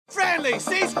Friendly,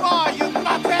 ceasefire, you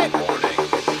muppet!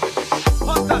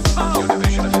 What the fuck? Your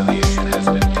division affiliation has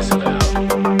been disavowed.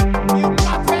 You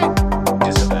muppet!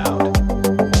 Disavowed.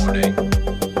 Warning.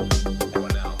 You are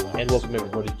now And welcome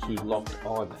everybody to Locked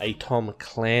On, a Tom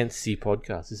Clancy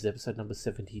podcast. This is episode number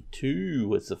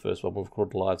 72. It's the first one we've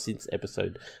recorded live since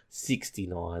episode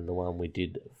 69, the one we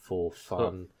did for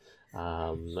fun.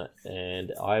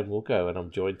 And I'm Wilco, and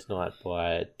I'm joined tonight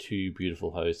by two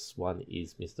beautiful hosts. One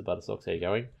is Mr. Buttersocks. How you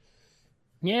going?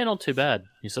 Yeah, not too bad.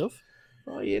 Yourself?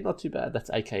 Oh yeah, not too bad. That's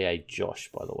AKA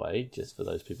Josh, by the way, just for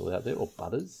those people out there, or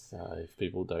Butters, if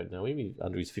people don't know him, he's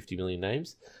under his 50 million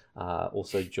names.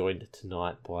 Also joined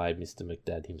tonight by Mr.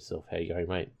 McDad himself. How you going,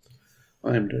 mate?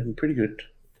 I am doing pretty good.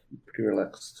 Pretty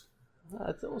relaxed.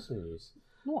 That's awesome news.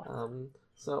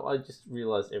 So I just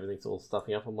realised everything's all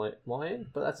stuffing up on my end,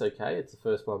 but that's okay. It's the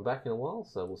first one back in a while,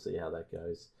 so we'll see how that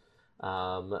goes.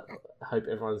 Hope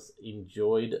everyone's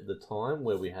enjoyed the time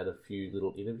where we had a few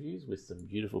little interviews with some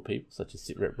beautiful people such as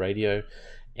SitRep Radio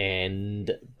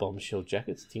and Bombshell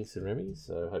Jackets, Tinks and Remy.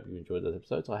 So I hope you enjoyed those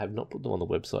episodes. I have not put them on the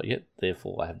website yet,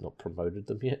 therefore I have not promoted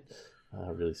them yet.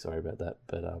 Really sorry about that,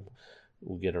 but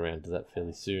we'll get around to that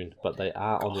fairly soon. But they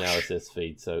are on the RSS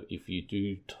feed, so if you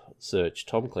do search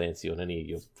Tom Clancy on any of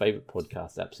your favourite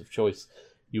podcast apps of choice,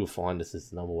 you'll find us as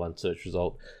the number one search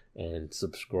result. And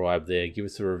subscribe there. Give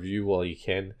us a review while you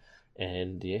can.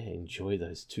 And yeah, enjoy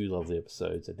those two lovely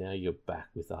episodes. And now you're back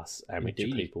with us amateur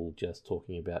people just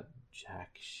talking about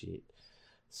jack shit.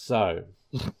 So,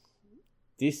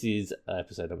 this is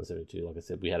episode number 72. Like I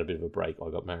said, we had a bit of a break. I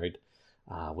got married.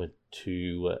 Went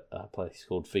to a place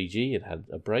called Fiji and had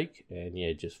a break. And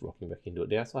yeah, just rocking back into it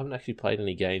now. So I haven't actually played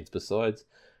any games besides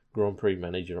Grand Prix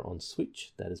Manager on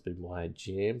Switch. That has been my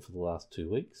jam for the last 2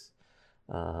 weeks.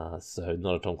 So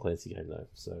not a Tom Clancy game though.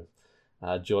 So,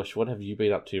 Josh, what have you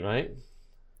been up to, mate?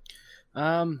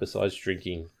 Besides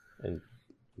drinking and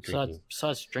drinking.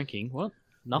 Besides drinking, what?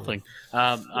 Nothing.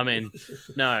 I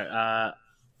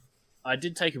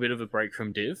did take a bit of a break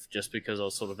from Div just because I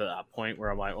was sort of at that point where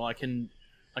I'm like, well, I can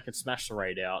smash the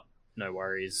raid out, no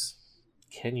worries.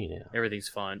 Can you now? Everything's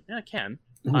fine. Yeah, I can.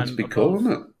 It's a big call,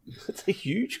 isn't it? It's a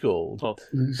huge goal. Well,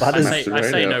 But I Smash the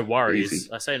say raid no out. worries. Easy.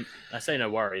 I say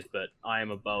no worries, but I am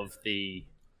above the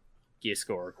gear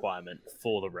score requirement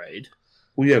for the raid.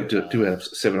 Well, you do have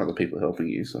 7 other people helping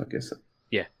you, so I guess.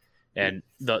 And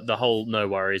the whole no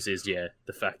worries is,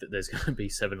 the fact that there's going to be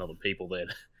 7 other people there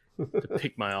to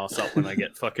pick my ass up when I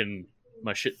get fucking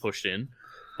my shit pushed in.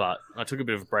 But I took a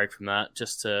bit of a break from that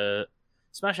just to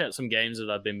smash out some games that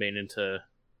I've been meaning to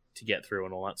get through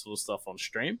and all that sort of stuff on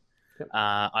stream. Yep.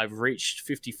 I've reached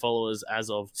 50 followers as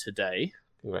of today,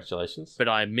 Congratulations. but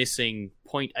I'm missing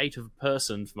 0.8 of a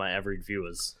person for my average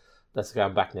viewers. That's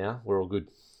going back now. We're all good.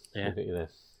 Yeah. We'll get you there.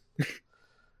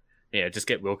 Yeah, just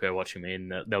get Wilco watching me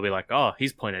and they'll be like, oh,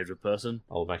 he's 0.8 of a person.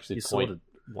 I'm actually You're sorted.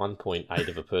 1.8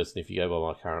 of a person if you go by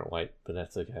my current weight, but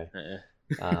that's okay.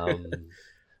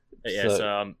 Yeah.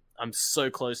 So I'm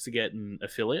so close to getting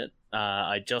affiliate.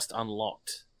 I just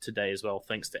unlocked today as well,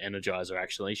 thanks to Energizer.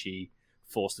 Actually, she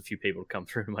forced a few people to come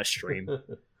through my stream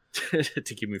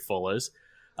to give me follows.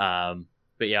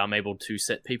 But yeah, I'm able to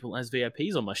set people as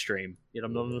VIPs on my stream. Yet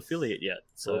I'm not an affiliate yet,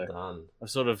 so Well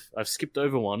done. I've skipped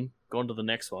over one, gone to the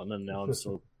next one, and now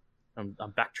I'm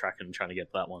backtracking and trying to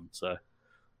get that one. So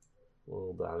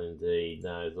Well done indeed.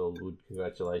 No, it's all good.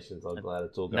 Congratulations. I'm glad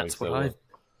it's all going that's so what well.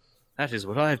 that is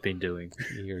what I've been doing.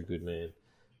 You're a good man.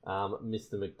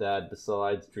 Mr. McDad,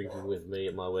 besides drinking with me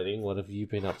at my wedding, what have you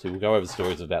been up to? We'll go over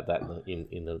stories about that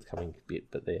in the coming bit,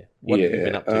 but what have you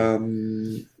been up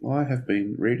to? I have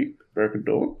been reading Broken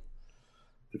Dawn,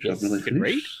 which Yes, I've really you can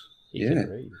read? finished. You Yeah, can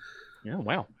read. Yeah,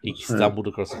 wow. He stumbled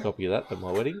across a copy of that at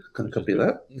my wedding. got a which is copy of good.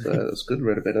 that. So that's good.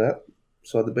 Read a bit of that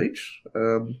beside the beach.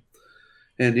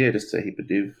 And yeah, just a heap of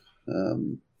div.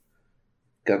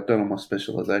 Got done all my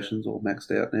specializations, all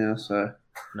maxed out now. So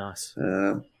Nice.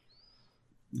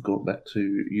 gone back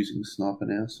to using sniper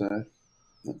now. So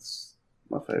that's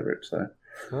my favourite. So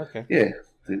Okay. yeah,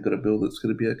 they've got a build that's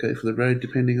going to be okay for the raid,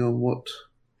 depending on what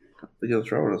they're going to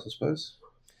throw at us, I suppose.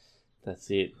 That's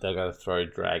it. They're going to throw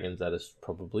dragons at us,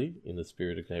 probably, in the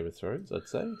spirit of Game of Thrones, I'd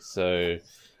say. So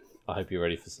I hope you're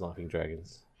ready for sniping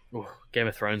dragons. Ooh, Game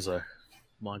of Thrones, though.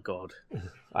 My God.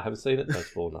 I haven't seen it. No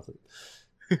spoil, nothing.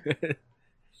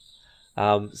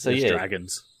 So There's yeah,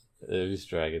 dragons. There's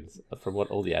dragons. From what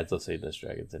all the ads I've seen, there's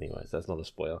dragons anyway, so that's not a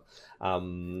spoiler.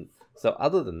 So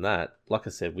other than that, like I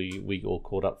said, we all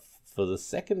caught up for the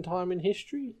second time in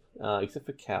history, except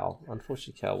for Cal.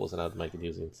 Unfortunately, Cal wasn't able to make it. He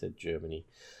was in said Germany.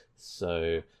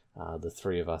 So the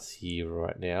three of us here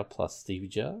right now, plus Stevie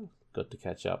Jar, got to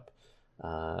catch up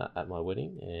at my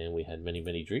wedding, and we had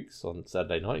many drinks on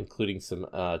Saturday night, including some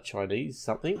Chinese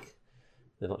something.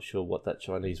 They're not sure what that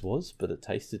Chinese was, but it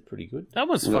tasted pretty good. That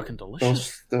was fucking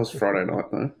delicious. That was Friday night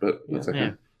though, but that's okay.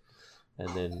 Yeah.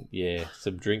 And then,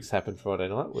 some drinks happened Friday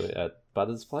night. We're at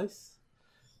Butter's place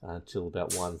until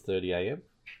about 1:30 a.m.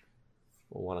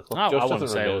 or 1 o'clock. I Josh want to doesn't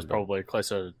say it was remember. probably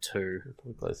closer to 2.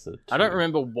 Probably closer to I don't 2.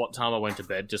 remember what time I went to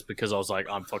bed, just because I was like,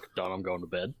 I'm fucking done, I'm going to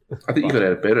bed. I think you got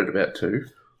out of bed at about 2.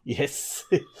 Yes.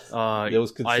 Uh, There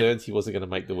was concerns he wasn't going to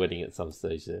make the wedding at some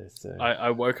stage there. So.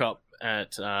 I woke up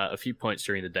at a few points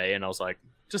during the day, and I was like,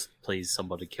 just please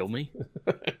somebody kill me.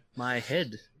 My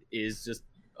head is just,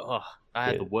 I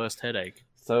had the worst headache.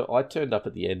 So I turned up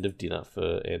at the end of dinner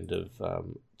for end of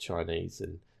Chinese,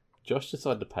 and Josh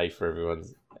decided to pay for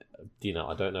everyone's dinner.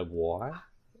 I don't know why,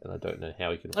 and I don't know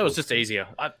how he can. That was just easier.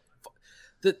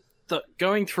 The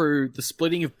going through the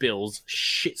splitting of bills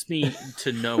shits me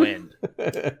to no end.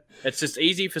 It's just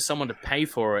easy for someone to pay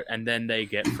for it, and then they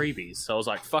get freebies. So I was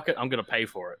like, fuck it, I'm going to pay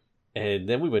for it. And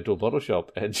then we went to a bottle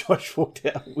shop, and Josh walked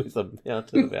out with a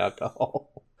mountain of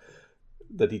alcohol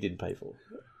that he didn't pay for.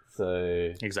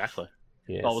 So Exactly.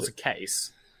 yeah, That was a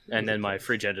case. And then my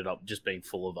fridge ended up just being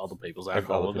full of other people's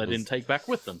alcohol that they didn't take back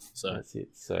with them. So that's it.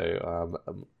 So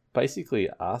basically,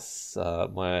 us,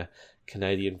 my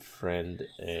Canadian friend,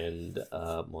 and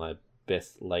my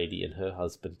best lady and her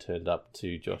husband turned up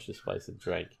to Josh's place and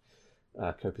drank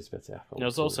copious amounts of alcohol. there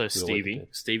was also We all went Stevie. to-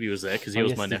 Stevie was there because he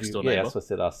was my Stevie, next door Yeah, neighbor. that's what I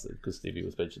said us, because Stevie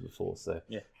was mentioned before. So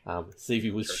Yeah.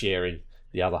 Stevie was sharing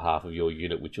the other half of your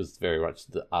unit, which was very much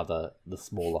the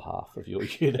smaller half of your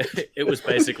unit. It was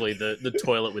basically the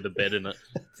toilet with a bed in it.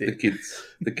 The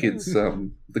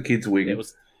kids wing. It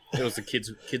was the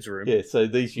kids' room. Yeah, so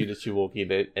these units you walk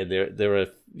in and there are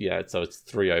so it's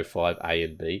 305 A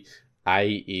and B.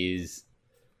 A is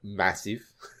massive.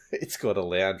 It's got a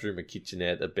lounge room, a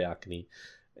kitchenette, a balcony,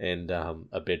 and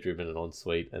a bedroom and an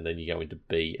ensuite. And then you go into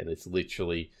B, and it's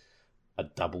literally a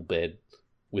double bed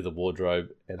with a wardrobe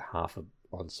and half an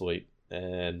ensuite,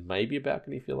 and maybe a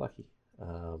balcony if you're lucky.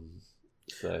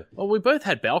 So Well, we both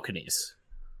had balconies.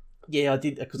 yeah, I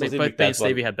did because I was in Both me and McDad's one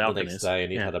Stevie had the next balconies. day,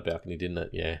 and he Yeah. had a balcony, didn't it?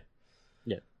 Yeah.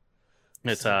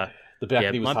 It's The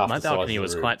balcony was half my the size balcony of the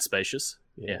was room. quite spacious.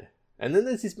 Yeah. And then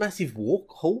there's this massive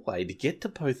hallway to get to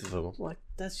both of them. I'm like,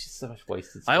 that's just so much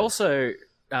wasted space. I also,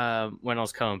 when I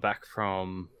was coming back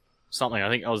from something, I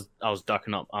think I was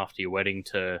ducking up after your wedding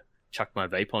to chuck my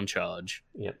vape on charge.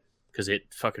 Yep. Because it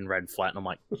fucking ran flat, and I'm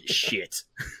like, shit.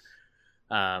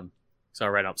 So I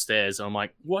ran upstairs, and I'm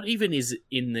like, what even is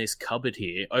in this cupboard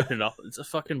here? Open it up, it's a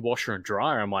fucking washer and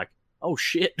dryer. I'm like, oh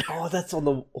shit. Oh, that's on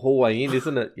the hallway in,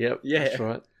 isn't it? Yep. Yeah. That's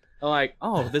right. I'm like,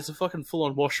 oh, there's a fucking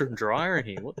full-on washer and dryer in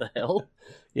here. What the hell?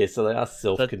 Yeah, so they are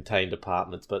self-contained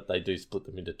apartments, but they do split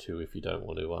them into two if you don't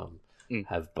want to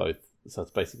have both. So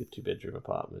it's basically a 2-bedroom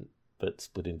apartment, but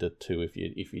split into two if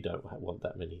you don't want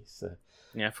that many. So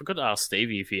Yeah, I forgot to ask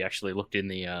Stevie if he actually looked in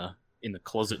the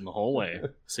closet in the hallway,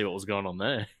 see what was going on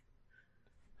there.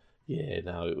 yeah,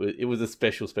 no, it was a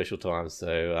special time.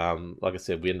 So like I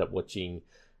said, we ended up watching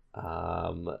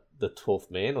The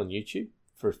 12th Man on YouTube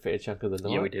for a fair chunk of the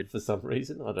night. Yeah, we did. For some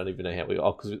reason. I don't even know how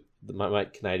because my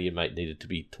Canadian mate needed to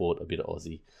be taught a bit of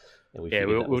Aussie. And We figured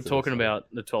that were was the talking best way. about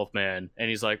the 12th Man, and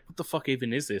he's like, "What the fuck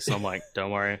even is this?" And I'm like, "Don't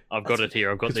worry, I've got it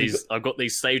here. I've got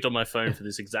these saved on my phone for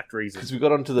this exact reason." Because we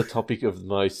got onto the topic of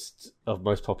most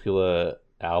popular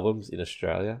albums in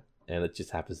Australia, and it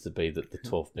just happens to be that the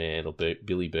 12th Man or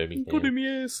Billy Birmingham Good in the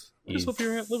ass. Is- Stop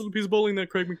your out level piece of bowling there,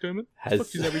 Craig McDermott. Has-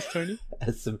 Fuck his average Tony.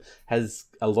 has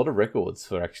a lot of records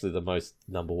for actually the most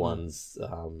number ones,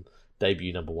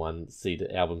 debut number one seed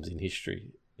albums in history.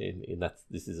 In that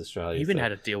this is Australia. He even so,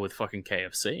 had a deal with fucking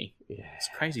KFC. yeah, It's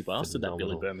a crazy bastard, that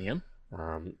Billy phenomenal.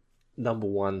 Birmingham. Number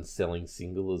one selling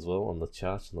single as well on the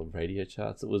charts, on the radio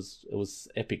charts. It was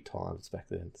epic times back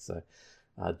then. So,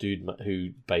 dude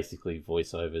who basically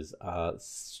voiceovers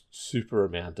super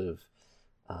amount of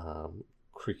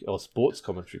cricket or sports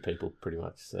commentary people, pretty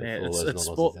much. So Yeah, for all those it's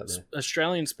non-Aussies out there.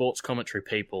 Australian sports commentary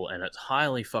people, and it's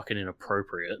highly fucking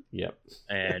inappropriate. Yep.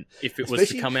 And if it was to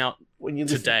Especially come out When you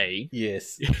listen, today,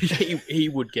 yes, he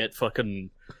would get fucking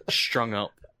strung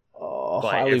up. oh,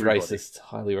 by highly everybody.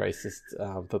 highly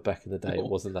racist. But back in the day, it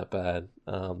wasn't that bad.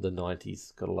 The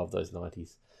 90s, gotta love those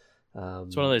 90s.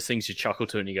 It's one of those things you chuckle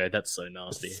to and you go, "That's so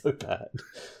nasty." So bad.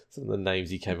 Some of the names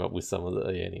he came up with, some of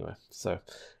the anyway. So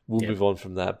we'll Yep. move on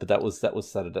from that. But that was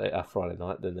Saturday, Friday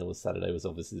night. Then there was Saturday was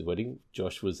obviously the wedding.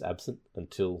 Josh was absent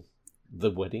until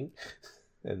the wedding,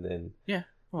 and then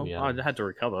Well, Yeah. I had to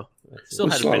recover. that's Still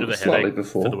it. had a bit of a Slightly headache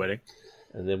before. for the wedding.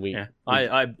 and then we Yeah,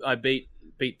 I beat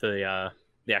the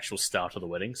the actual start of the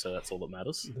wedding, so that's all that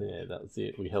matters. Yeah, that was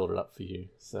it. We held it up for you.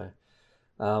 So,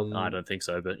 I don't think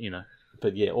so, but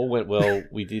but yeah, all went well.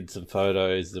 We did some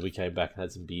photos. Then we came back and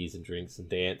had some beers and drinks and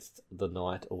danced the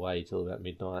night away till about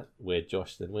midnight, where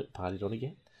Josh then went partied on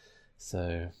again.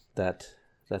 So that's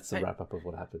the Hey. wrap up of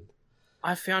what happened.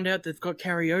 I found out they've got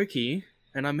karaoke,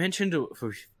 and I mentioned it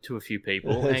to a few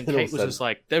people, and Then all of a Kate was sudden- just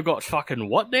like, "They've got fucking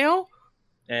what now?"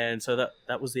 And so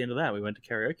that was the end of that. We went to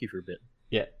karaoke for a bit.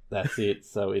 Yeah, that's it.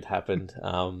 So it happened. It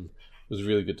was a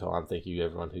really good time. Thank you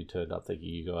everyone who turned up. Thank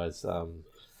you guys,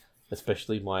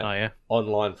 especially my Oh yeah,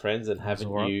 online friends. And haven't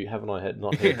all right. I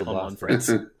not heard the online last friends.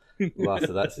 last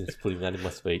of that since putting that in my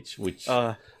speech, which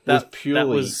That was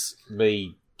purely was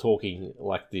me talking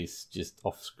like this, just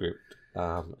off script,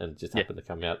 and just Yeah. happened to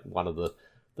come out one of the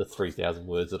 3,000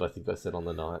 words that I think I said on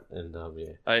the night, and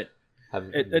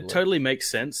it totally makes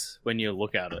sense when you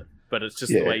look at it, but it's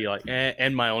just the Yeah. way you're like,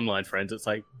 and my online friends, it's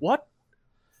like, what?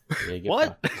 Yeah, get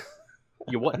What? fucked.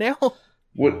 You what now?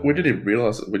 We didn't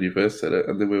realise it when you first said it,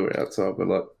 and then we were outside. We're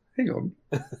like, hang on.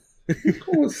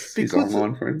 What was his Because-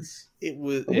 online friends? It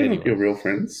was Are they not anyway. your real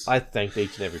friends? I thanked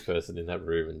each and every person in that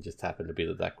room, and just happened to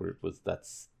be that group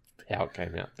that's how it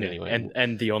came out. Anyway,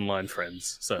 and the online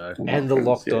friends. So and the Friends,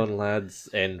 locked yeah. on lads,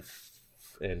 and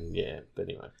yeah. But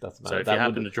anyway, doesn't matter. if you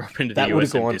happen to drop into the that would've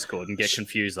USM gone- Discord and get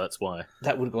confused, that's why.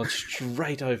 that would have gone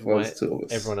straight over Well, my there's two of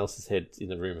us. everyone else's head in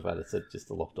the room if I'd have said just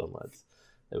the locked on lads.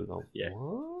 They would have gone, Yeah.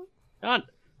 what?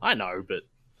 I know,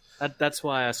 but that's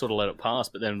why I sort of let it pass.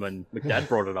 But then when McDad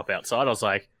brought it up outside, I was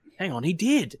like, hang on, he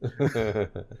did.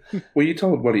 Well, you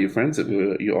told one of your friends that we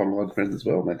were your online friends as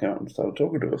well, and they came up and started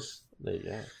talking to us. There you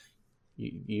go.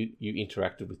 You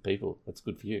interacted with people. That's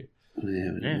good for you. Yeah, we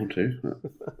Yeah. didn't want to.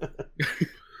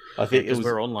 I think it Because was.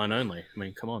 we're online only. I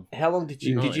mean, come on. How long did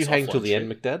you No, did you it's hang till offline the shit.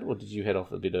 end, McDad, or did you head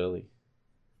off a bit early?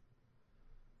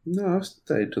 No, I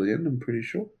stayed till the end, I'm pretty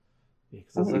sure. Yeah,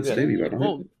 'cause I there was wouldn't only Stevie about- ran.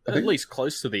 Well, I at think- least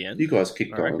close to the end. You guys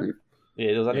kicked I on. reckon. I think. yeah,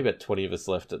 there was only about 20 of us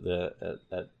left at the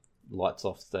at lights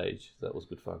off stage. That was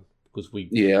good fun because we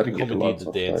Yeah, I didn't get the commandeered lights the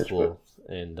off dance stage, floor,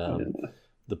 and I didn't know.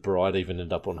 the bride even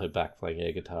ended up on her back playing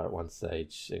air guitar at one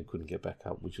stage and couldn't get back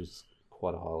up, which was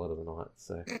quite a highlight of the night.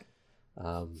 So,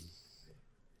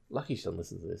 lucky she doesn't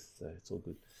listen to this, so it's all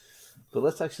good. But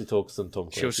let's actually talk some Tom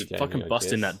Clancy She'll gaming, fucking I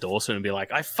bust in guess. that Dawson and be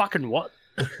like, I fucking what?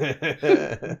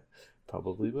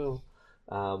 Probably will.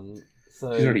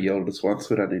 So She's already yelled at us once.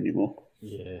 We don't need any more.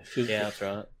 yeah, she was- Yeah, that's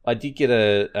right. I did get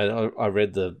I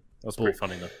read the That was pretty book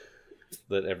funny, though.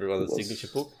 that everyone the It was. signature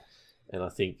book, and I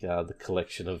think the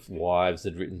collection of wives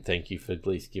had written thank you for at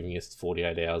least giving us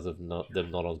 48 hours of them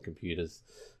not on computers.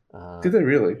 Did they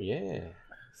really? Yeah.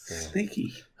 So,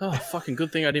 Sneaky. Oh, fucking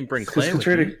good thing I didn't bring Because Claire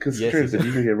with me. Katrina Yes. said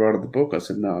you can get right on the book. I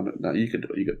said no, you could do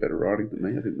it. You got better writing than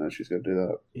me. I didn't know she was going to do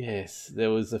that. yes,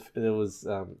 there was a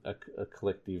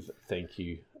collective thank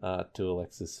you to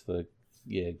Alexis for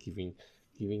giving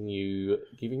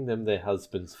them their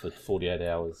husbands for 48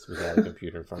 hours without a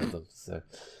computer in front of them. So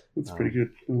That's pretty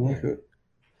good. I like it.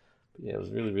 yeah, it was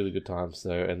a really, really good time.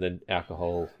 So, and then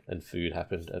alcohol and food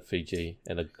happened at Fiji,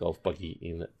 and a golf buggy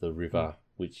in the river,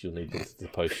 which you'll need to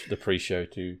post the pre-show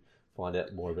to find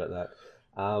out more about that.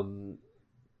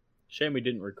 Shame we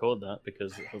didn't record that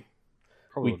because it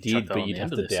probably We would've chucked did, that but on you'd the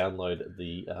have end to of this. download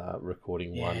the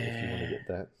recording one if you want to Yeah. get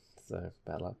that. So,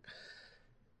 bad luck.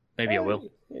 Maybe I will.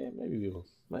 Yeah, maybe we will.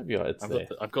 Maybe it's I've there.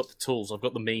 got the tools. I've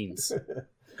got the means.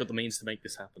 I've got the means to make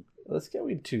this happen. Let's go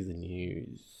into the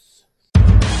news.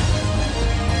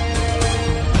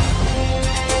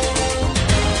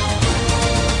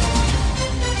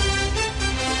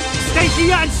 Stay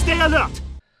here and stay alert!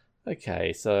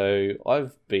 Okay, so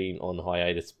I've been on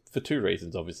hiatus for two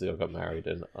reasons. Obviously, I got married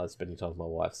and I was spending time with my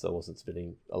wife, so I wasn't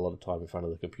spending a lot of time in front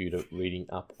of the computer reading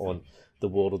up on the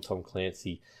world of Tom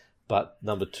Clancy. But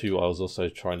number two, I was also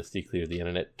trying to steer clear of the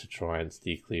internet to try and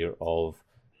steer clear of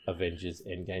Avengers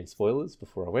Endgame spoilers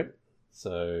before I went.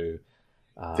 So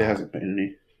There hasn't been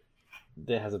any.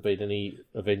 there hasn't been any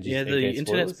Avengers Yeah, the Endgame internet's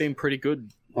spoilers? been pretty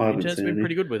good. The I haven't internet's seen been any.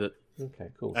 pretty good with it. Okay,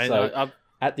 cool. And So I've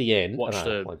at the end, watched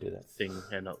no, I the won't do that. thing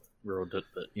and not ruined it,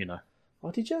 but you know.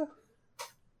 Oh, did you?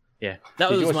 Yeah, that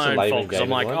Did you was watch my the own Labour fault because I'm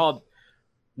Gaming like, one? oh,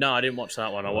 no, I didn't watch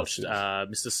that one. I Oh, watched shit.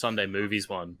 Mr. Sunday Movies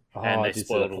one, Oh, and I they did see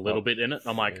spoiled that a pop little up. bit in it.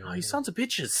 I'm like, oh, you sons of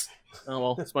bitches. Oh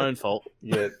well, it's my own fault.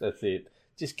 Yeah, that's it.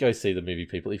 Just go see the movie,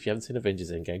 people. If you haven't seen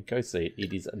Avengers Endgame, go see it.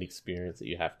 It is an experience that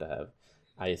you have to have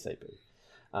ASAP.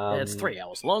 Yeah, it's 3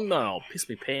 hours long though. I'll piss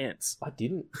me pants. I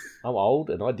didn't. I'm old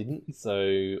and I didn't.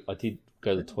 So I did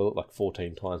go to the toilet like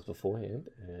 14 times beforehand.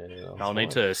 And I was I'll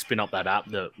need fine. to spin up that app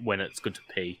that when it's good to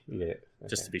pee, Yeah.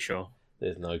 just to be sure.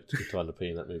 There's no good time to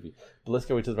be in that movie. But let's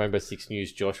go into the Rainbow Six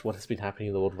news. Josh, what has been happening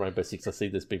in the world of Rainbow Six? I see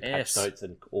there's been patch notes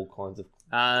and all kinds of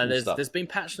stuff. There's been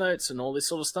patch notes and all this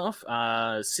sort of stuff.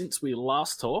 Since we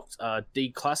last talked,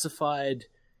 declassified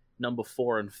number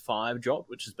 4 and 5 dropped,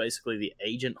 which is basically the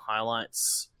agent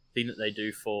highlights thing that they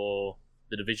do for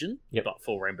the Division, but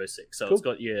for Rainbow Six. So It's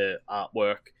got your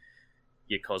artwork,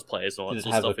 your cosplayers, and all that Does it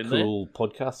sort of have stuff a in there. cool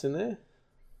podcast in there?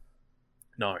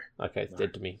 No. Okay, it's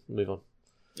dead to me. Move on.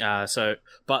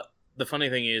 But the funny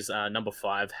thing is, number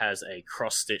 5 has a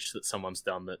cross stitch that someone's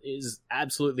done that is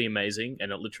absolutely amazing,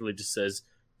 and it literally just says,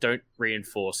 "Don't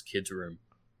reinforce kids' room,"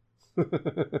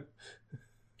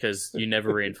 because you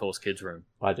never reinforce kids' room.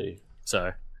 I do.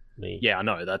 So, Me. yeah, I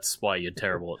know that's why you're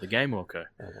terrible at the game, Orko.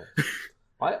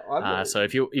 I So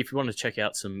if you want to check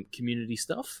out some community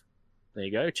stuff, there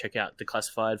you go. Check out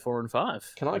Declassified 4 and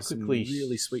 5. Can I There's some quickly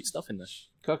really sweet stuff in there.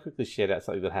 Can I quickly shout out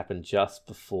something that happened just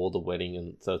before the wedding,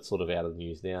 and so it's sort of out of the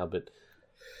news now, but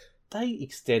they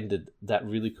extended that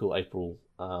really cool April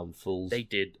Fool's They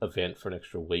did, event for an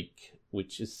extra week,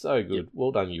 which is so good. Yep.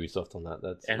 Well done, Ubisoft, on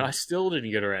that. and I still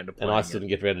didn't get around to playing and I still didn't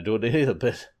get around to doing it either,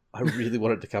 but I really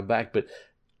wanted to come back. But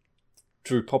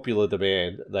through popular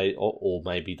demand, or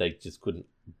maybe they just couldn't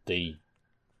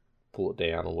pull it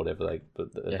down or whatever.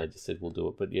 They just said we'll do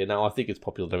it. But yeah, no, I think it's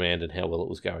popular demand and how well it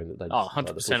was going that they.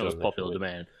 100% it was popular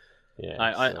demand. Yeah,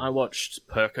 I watched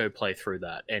Perko play through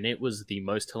that, and it was the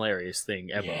most hilarious thing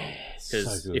ever.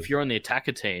 Because so if you're on the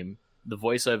attacker team, the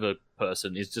voiceover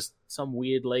person is just some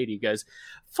weird lady who goes,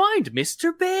 "Find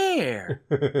Mr. Bear."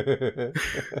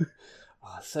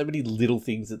 So many little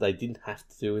things that they didn't have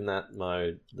to do in that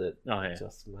mode that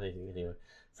just amazing. Anyway,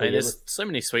 so there's so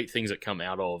many sweet things that come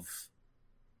out of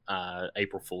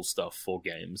April Fool's stuff for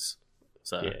games.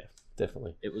 So yeah,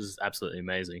 definitely, it was absolutely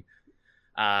amazing.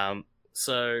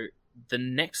 So the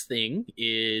next thing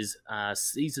is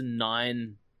Season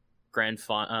 9 Grand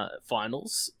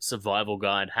Finals Survival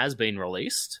Guide has been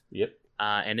released. Yep.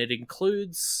 And it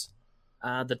includes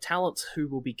the talents who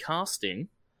will be casting.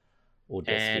 Or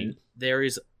desking. And there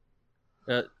is...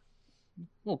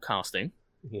 casting.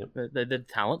 Yep. They're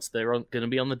talents. They're going to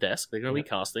be on the desk. They're going to be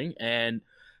casting. And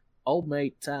old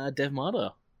mate Dev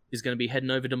Mata is going to be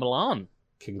heading over to Milan.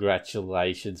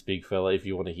 Congratulations, big fella. If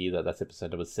you want to hear that, that's episode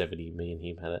number 70. Me and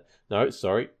him had it. No,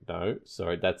 sorry.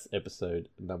 That's episode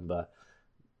number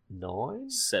 9?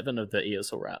 7 of the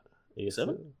ESL Wrap.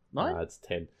 7? 9? No, it's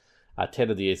 10. 10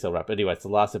 of the ESL Wrap. Anyway, it's the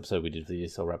last episode we did for the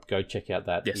ESL Wrap. Go check out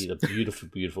that. Yes. He's a beautiful,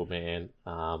 beautiful man.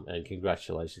 And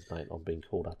congratulations, mate, on being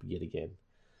called up yet again.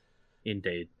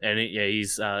 Indeed. And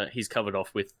he's covered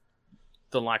off with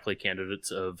the likely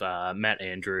candidates of Matt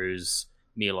Andrews,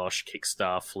 Milosh,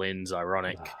 Kickstar, Flynn's,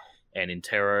 Ironic, and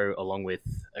Intero, along with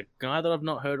a guy that I've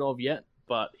not heard of yet,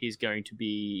 but he's going to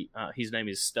be... his name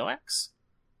is Stoax.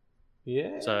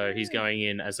 Yeah. So he's going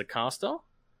in as a caster.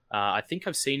 I think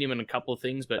I've seen him in a couple of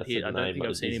things, but I don't think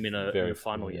I've seen him in a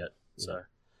final yet. So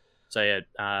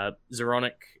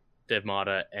Zeronic, Dev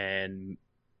Mata, and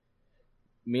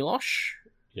Milosh.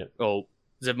 Yep. Well,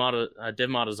 Dev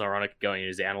Mata's Ironic going in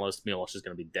as analyst. Milosh is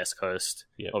going to be desk host.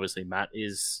 Yep. Obviously, Matt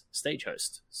is stage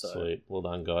host. So Sweet. Well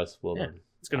done, guys. Well done.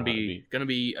 It's going to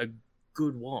be a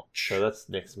good watch. So that's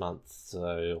next month.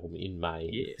 So in May.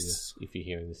 Yes. If you're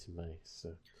hearing this in May.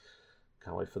 So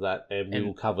can't wait for that. And we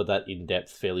will cover that in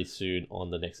depth fairly soon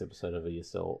on the next episode of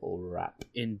ESL Wrap.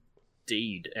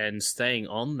 Indeed. And staying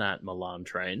on that Milan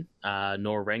train,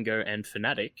 Norengo and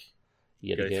Fnatic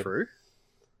go through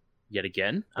yet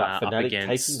again. But Fnatic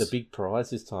against... taking the big prize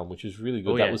this time, which was really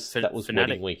good. Oh, that was Fnatic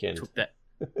wedding weekend. Took that.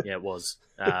 Yeah, it was.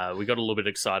 We got a little bit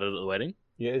excited at the wedding.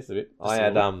 Yeah, it's a bit. I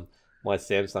had my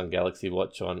Samsung Galaxy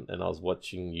Watch on, and I was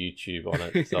watching YouTube on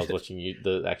it. So I was watching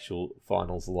the actual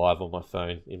finals live on my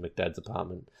phone in McDad's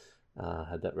apartment.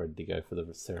 Had that ready to go for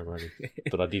the ceremony,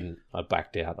 but I didn't. I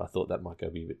backed out. I thought that might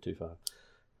go be a bit too far.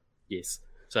 Yes.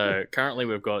 So currently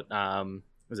we've got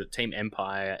was it Team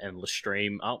Empire and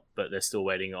Lestream up, but they're still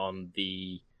waiting on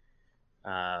the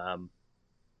NA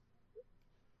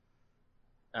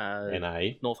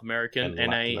North American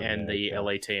and NA Latin and the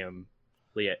America.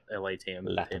 LATM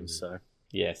Latin. teams. So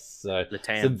yes, so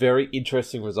Latam. some very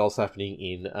interesting results happening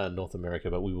in North America,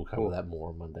 but we will cover that more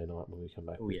on Monday night when we come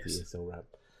back with the ESL Wrap,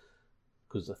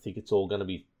 because I think it's all going to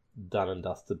be done and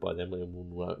dusted by then, and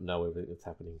we'll know everything that's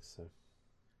happening. So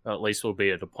at least we'll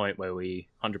be at a point where we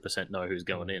 100% know who's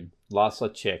going in. Last I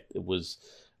checked, it was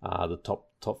the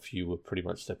top few were pretty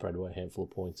much separated by a handful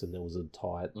of points, and there was a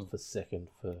tie for second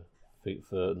for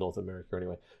North America.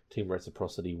 Anyway, Team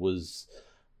Reciprocity was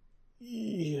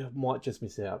might just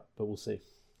miss out, but we'll see.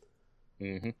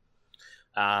 Mm-hmm.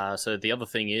 So the other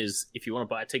thing is, if you want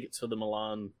to buy tickets for the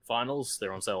Milan finals,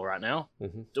 they're on sale right now.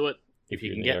 Mhm. Do it if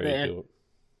you can You're get in the area, there. do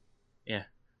it.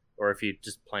 Or if you're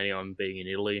just planning on being in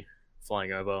Italy,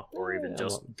 flying over, or even Yeah,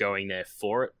 just well- going there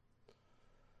for it.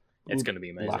 It's Good going to be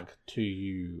amazing. Luck to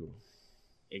you.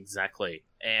 Exactly.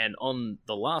 And on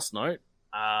the last note,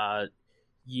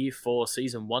 Year 4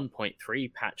 Season 1.3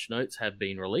 patch notes have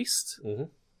been released. Mhm.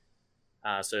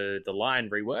 So the Lion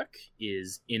rework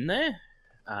is in there.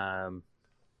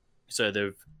 So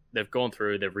they've gone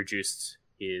through, they've reduced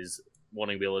his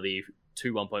wanting ability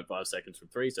to 1.5 seconds from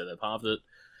 3, so they've halved it.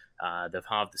 They've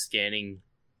halved the scanning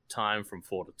time from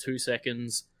 4 to 2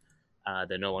 seconds.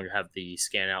 They no longer have the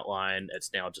scan outline.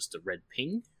 It's now just a red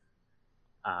ping.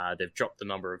 They've dropped the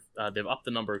number of they've upped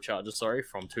the number of charges,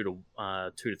 from 2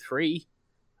 to 3.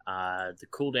 The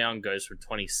cooldown goes from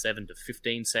 27 to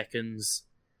 15 seconds,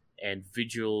 and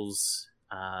Vigil's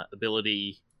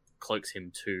ability cloaks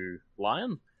him to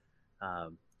Lion.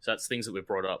 So that's things that we've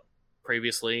brought up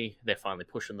previously. They're finally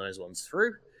pushing those ones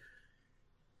through.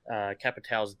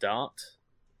 Capitão's Dart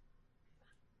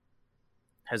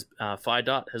has Fire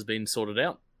Dart has been sorted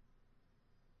out.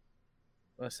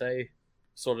 When I say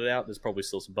sorted out, there's probably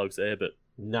still some bugs there, but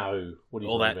No. What are you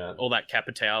all talking that about? all that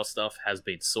Capitão stuff has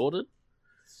been sorted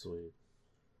Sweet.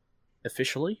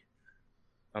 officially.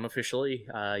 Unofficially,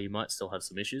 you might still have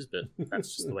some issues, but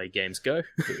that's just the way games go.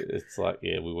 It's like,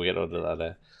 yeah, we'll get onto that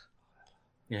there.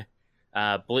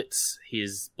 Blitz,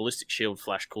 his ballistic shield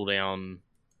flash cooldown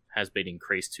has been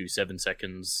increased to 7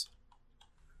 seconds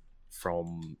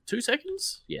from 2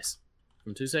 seconds? Yes,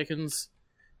 from 2 seconds.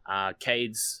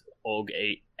 Cade's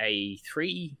AUG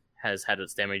A3 has had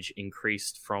its damage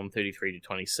increased from 33 to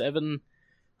 27.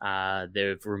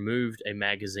 They've removed a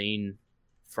magazine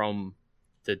from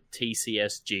the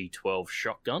TCS G12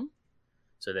 shotgun.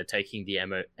 So they're taking the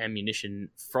ammunition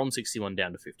from 61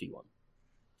 down to 51.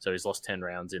 So he's lost 10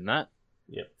 rounds in that.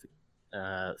 Yep.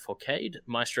 For Cade,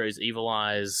 Maestro's Evil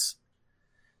Eyes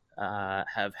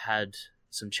have had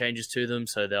some changes to them,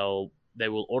 so they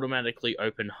will automatically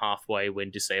open halfway when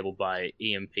disabled by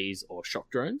EMPs or shock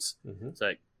drones. Mm-hmm.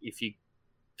 So if you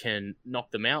can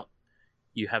knock them out,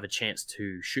 you have a chance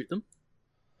to shoot them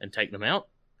and take them out.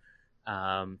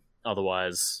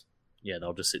 Otherwise, yeah,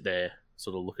 they'll just sit there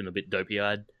sort of looking a bit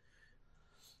dopey-eyed.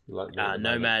 Like me at the moment.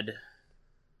 Nomad.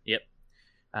 Yep.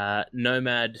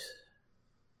 Nomad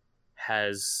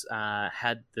has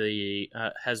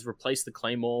has replaced the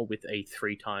Claymore with a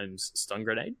 3x stun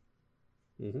grenade.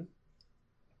 Mhm.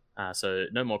 So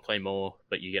no more Claymore,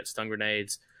 but you get stun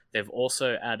grenades. They've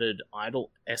also added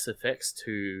idle SFX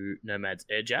to Nomad's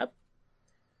air jab.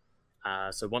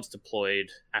 So once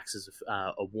deployed, acts as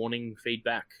a warning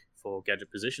feedback for gadget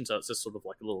position. So it's just sort of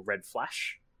like a little red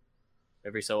flash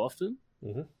every so often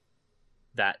Mhm.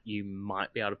 that you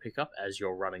might be able to pick up as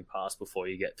you're running past before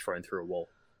you get thrown through a wall.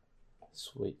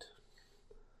 Sweet.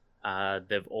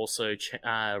 They've also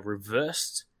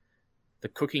reversed the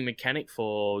cooking mechanic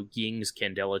for Ying's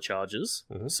Candela charges.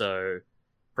 Mhm. So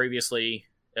previously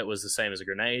it was the same as a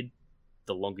grenade.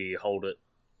 The longer you hold it,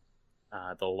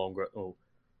 the longer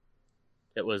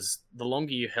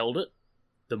you held it,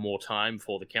 the more time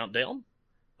for the countdown.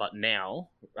 But now,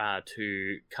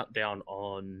 to cut down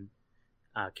on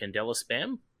Candela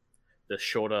spam, the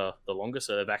shorter the longer.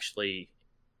 So they've actually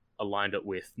aligned it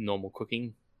with normal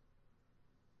cooking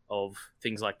of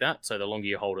things like that. So the longer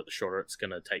you hold it, the shorter it's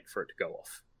going to take for it to go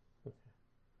off. If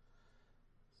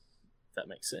that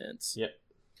makes sense. Yep.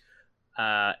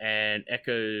 And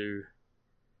Echo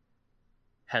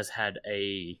has had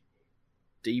a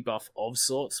debuff of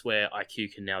sorts where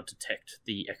IQ can now detect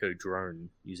the Echo drone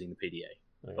using the PDA.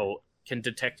 Okay. Or can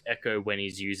detect Echo when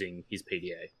he's using his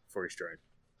PDA for his drone.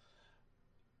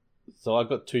 So I've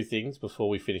got two things before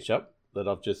we finish up that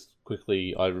I've just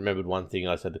quickly... I remembered one thing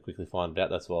I just had to quickly find out.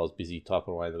 That's why I was busy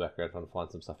typing away in the background trying to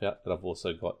find some stuff out. But I've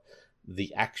also got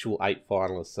the actual 8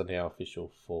 finalists are now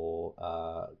official for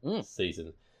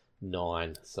Season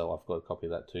 9. So I've got a copy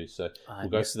of that too. So we'll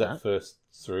go through that first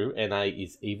through. NA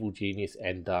is Evil Genius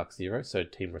and Dark Zero. So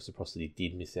Team Reciprocity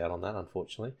did miss out on that,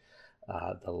 unfortunately.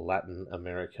 The Latin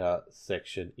America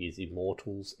section is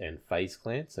Immortals and FaZe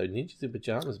Clan. So Ninjas in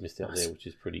Pajamas missed out there, which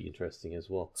is pretty interesting as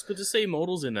well. It's good to see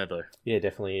Immortals in there, though. Yeah,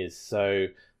 definitely is. So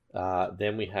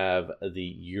then we have the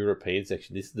European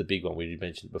section. This is the big one we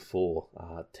mentioned before.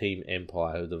 Team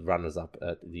Empire, the runners-up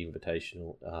at the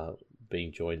Invitational,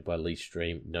 being joined by Lee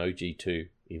Stream, no G2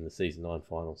 in the Season 9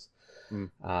 finals.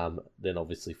 Then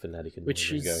obviously Fnatic and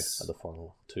Ringo are the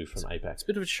final two from APAC. It's a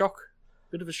bit of a shock.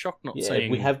 Not Yeah, seeing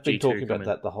we have been G2 talking about come in,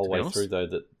 that the whole to be way honest. through, though,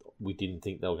 that we didn't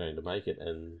think they were going to make it,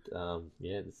 and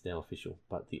yeah, it's now official.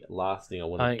 But the last thing I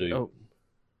want to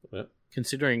do...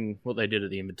 considering what they did at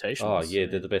the Invitations. Oh yeah,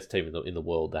 they're the best team in the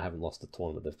world. They haven't lost a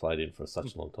tournament they've played in for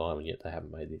such a long time, and yet they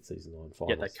haven't made the season 9 finals.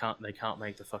 Yeah, they can't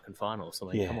make the fucking finals.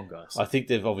 I mean, come on, guys. I think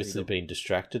they've obviously been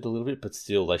distracted a little bit, but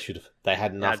still, they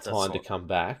had enough time to come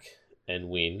back and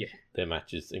win their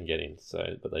matches and get in.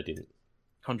 So, but they didn't.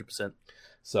 100%.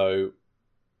 So,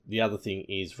 the other thing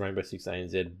is Rainbow Six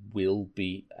ANZ will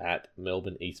be at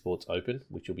Melbourne Esports Open,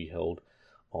 which will be held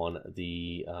on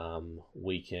the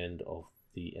weekend of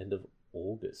the end of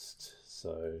August.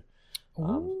 So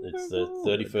it's the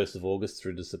 31st of August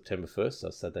through to September 1st, so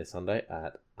Saturday, Sunday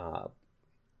at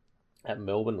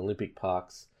Melbourne Olympic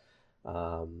Parks,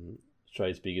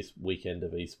 Australia's biggest weekend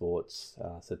of esports.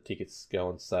 So tickets go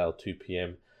on sale 2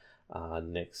 p.m.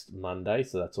 Next Monday,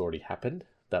 so that's already happened.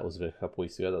 That was a couple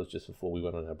weeks ago. That was just before we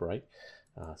went on our break.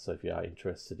 So if you are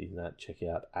interested in that, check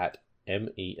out at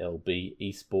MELB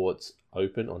Esports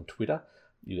Open on Twitter.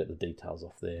 You get the details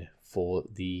off there for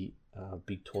the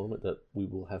big tournament that we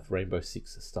will have Rainbow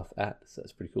Six stuff at. So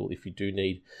that's pretty cool. If you do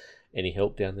need any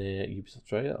help down there at Ubisoft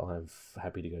Australia, I'm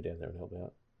happy to go down there and help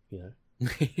out. You know,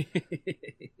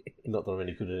 not that I'm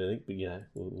any good at anything, but you know,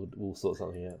 we'll sort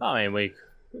something out. I mean,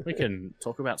 we can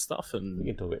talk about stuff and we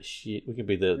can talk about shit. We can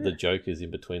be the jokers in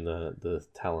between the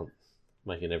talent,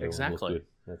 making everyone look good.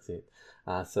 That's it.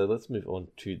 So let's move on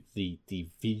to the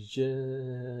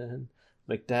division.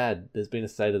 McDad, there's been a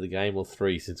state of the game or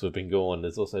 3 since we've been gone.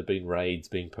 There's also been raids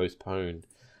being postponed.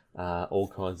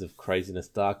 All kinds of craziness,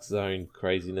 Dark Zone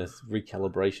craziness,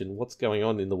 recalibration. What's going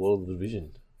on in the world of the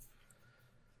division?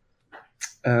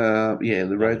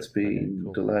 The raid's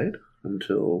been delayed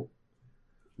until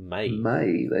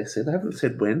May. They said. They haven't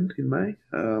said when in May.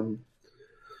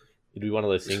 It'd be one of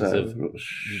those things So, of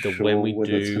sure when we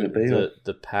when that's do gonna be,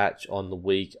 the patch on the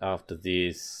week after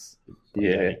this.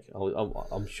 Yeah.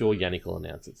 I'm sure Yannick will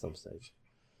announce at some stage.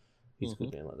 He's a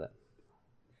good man like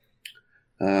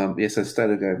that. So state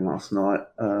of game last night.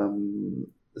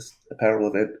 This apparel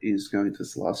event is going to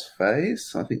its last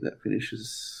phase. I think that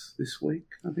finishes this week.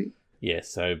 I think. Yeah,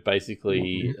 so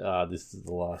basically, this is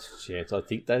the last chance. I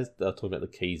think they're talking about the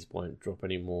keys won't drop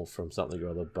anymore from something or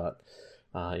other, but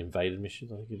invaded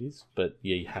missions, I think it is. But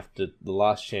yeah, you have to. The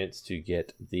last chance to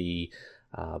get the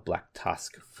Black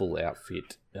Tusk full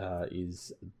outfit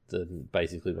is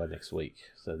basically by next week.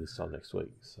 So this time next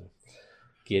week. So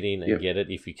get in and get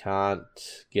it. If you can't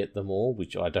get them all,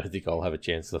 which I don't think I'll have a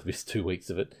chance. I've missed 2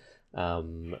 weeks of it. I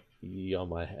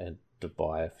might have to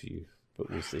buy a few, but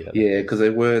we'll see. How because they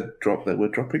were dropping.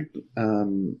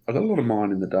 I got a lot of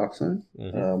mine in the Dark Zone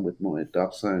with my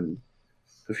Dark Zone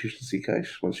proficiency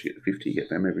cache. Once you get to 50, you get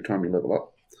them every time you level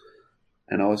up.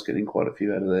 And I was getting quite a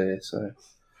few out of there, so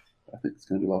I think it's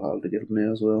going to be a lot harder to get them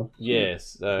now as well.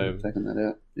 Yes. Taking that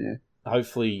out, yeah.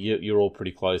 Hopefully you're all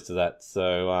pretty close to that.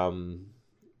 So,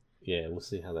 we'll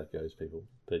see how that goes, people.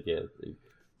 But yeah,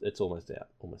 it's almost out,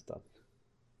 almost done.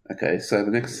 Okay, so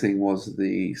the next thing was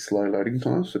the slow loading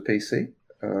times for PC,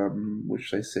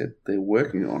 which they said they're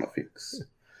working on a fix.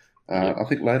 I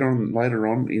think later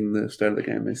on in the state of the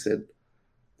game, they said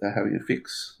they're having a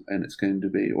fix, and it's going to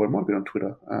be, or it might have been on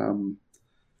Twitter.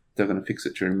 They're going to fix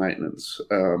it during maintenance.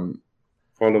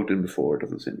 I logged in before; it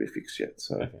doesn't seem to be fixed yet.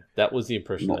 So that was the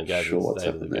impression they gave sure at the what's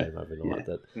state of the happened game there. overnight.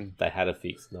 That they had a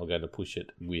fix, and they were going to push it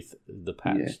with the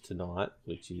patch tonight,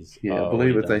 which is I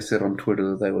believe that they said on Twitter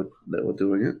that they were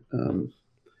doing it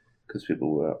because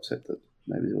people were upset that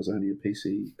maybe there was only a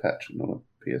PC patch and not a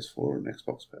PS4 or an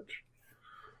Xbox patch.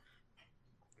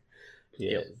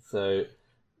 So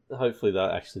hopefully they'll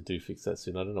actually do fix that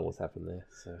soon. I don't know what's happened there,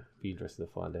 so it'd be interesting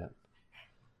to find out.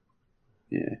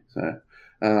 Yeah, so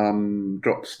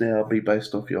drops now be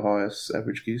based off your highest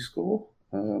average gear score.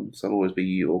 So it'll always be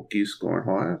your gear score and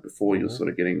higher before you're sort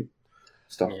of getting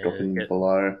stuff dropping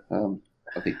below.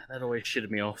 I think that always shitted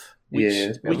me off. Which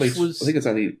I think was it's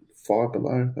only 5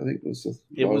 below. I think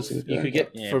it was. You could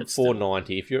get from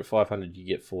 490. If you're at 500, you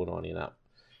get 490 and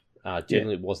up.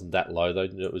 Generally, it wasn't that low though.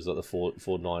 It was like the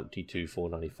 490 to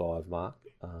 495 mark.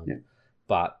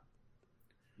 But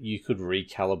you could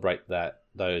recalibrate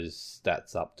those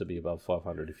stats up to be above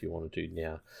 500 if you wanted to.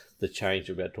 Now, the change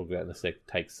we're about to talk about in a sec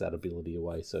takes that ability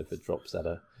away. So if it drops at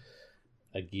a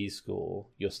gear score,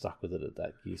 you're stuck with it at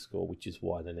that gear score, which is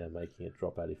why they're now making it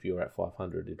drop at. If you're at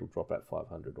 500, it'll drop at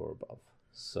 500 or above.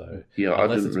 So I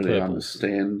didn't really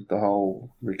understand the whole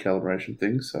recalibration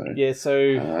thing. So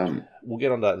we'll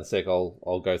get on that in a sec.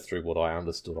 I'll go through what I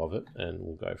understood of it, and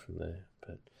we'll go from there.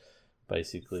 But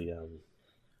basically,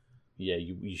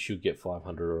 you should get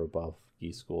 500 or above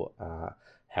gear score.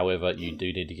 However, you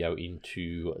do need to go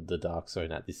into the Dark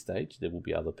Zone at this stage. There will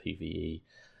be other PvE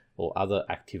or other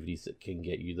activities that can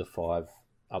get you the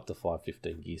up to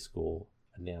 515 gear score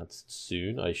announced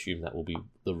soon. I assume that will be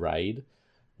the raid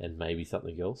and maybe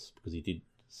something else, because he did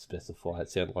specify. It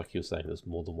sounded like he was saying there's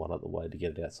more than one other way to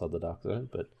get it outside the dark zone,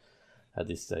 but at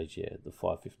this stage, yeah, the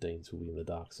 515s will be in the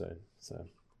dark zone. So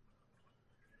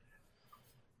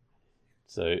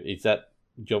is that?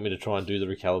 Do you want me to try and do the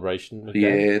recalibration? Okay?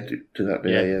 Yeah, do that.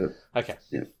 Yeah. Okay.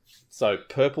 Yeah. So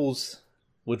purples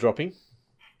were dropping,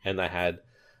 and they had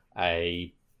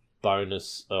a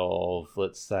bonus of,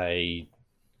 let's say,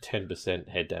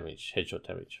 10% headshot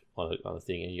damage on a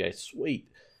thing, and you go, sweet,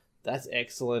 that's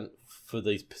excellent for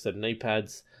these set of knee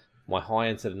pads. My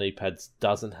high-end set of knee pads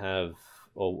doesn't have,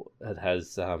 or it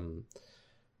has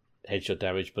headshot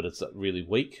damage, but it's really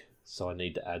weak, so I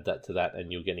need to add that to that,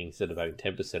 and you're getting, instead of having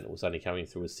 10%, it was only coming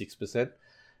through as 6%.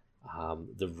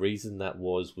 The reason that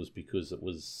was because it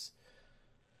was,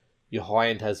 your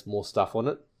high-end has more stuff on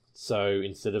it, so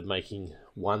instead of making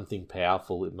one thing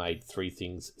powerful, it made three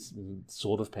things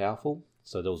sort of powerful.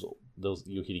 So there was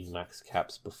you're hitting max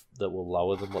caps that were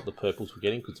lower than what the purples were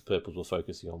getting, because the purples were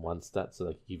focusing on one stat, so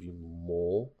they could give you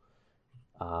more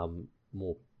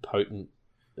potent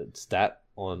stat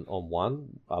on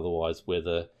one. Otherwise, where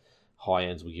the high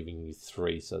ends were giving you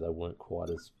three, so they weren't quite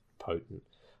as potent.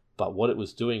 But what it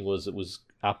was doing was it was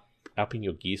upping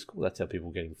your gear score. That's how people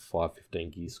were getting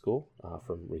 515 gear score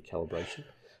from recalibration.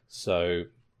 So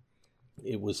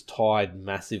it was tied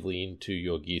massively into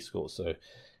your gear score. So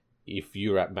if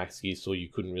you're at max gear score, you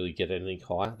couldn't really get anything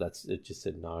higher. It just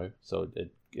said no. So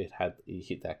it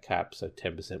hit that cap. So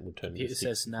 10% would turn into 65. Computer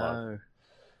says no.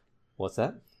 What's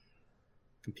that?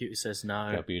 Computer says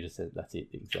no. Computer says that's it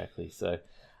exactly. So,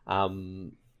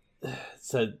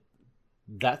 so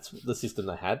that's the system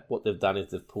they had. What they've done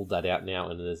is they've pulled that out now,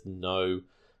 and there's no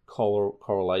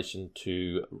correlation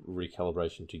to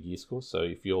recalibration to gear score. So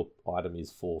if your item is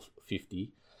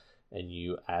 450 and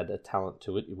you add a talent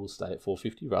to it, it will stay at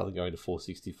 450 rather than going to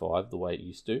 465 the way it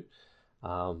used to.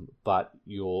 But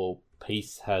your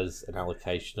piece has an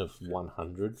allocation of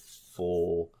 100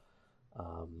 for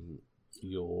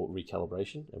your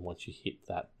recalibration, and once you hit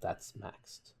that, that's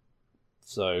maxed.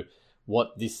 So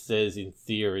what this says in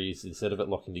theory is, instead of it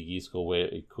locking to gear score where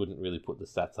it couldn't really put the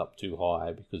stats up too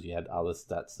high because you had other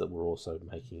stats that were also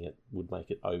would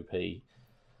make it OP,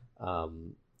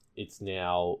 it's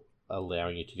now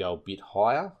allowing you to go a bit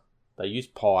higher. They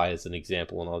used pie as an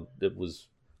example, and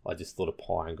I just thought of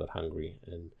pie and got hungry,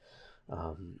 and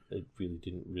it really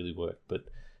didn't really work. But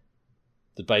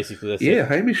basically,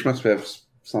 Hamish must have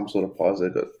some sort of pies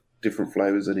that got different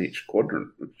flavours in each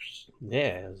quadrant, which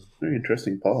is very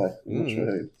interesting pie. I'm not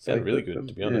sure. Sounded really good,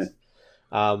 to be honest.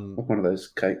 Like one of those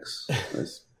cakes,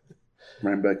 those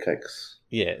rainbow cakes.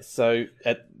 Yeah, so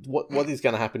what is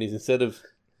going to happen is, instead of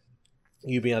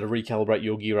you being able to recalibrate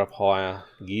your gear up higher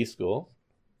gear score,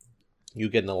 you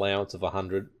get an allowance of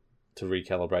 100 to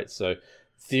recalibrate. So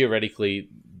theoretically,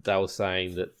 they were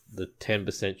saying that the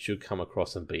 10% should come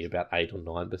across and be about 8 or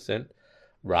 9%.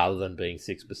 Rather than being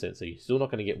 6%. So you're still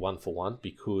not going to get 1 for 1,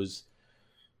 because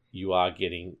you are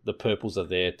getting, the purples are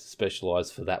there to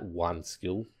specialize for that one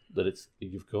skill that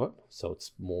you've got. So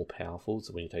it's more powerful.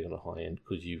 So when you take on a high end,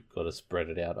 because you've got to spread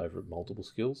it out over multiple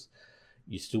skills,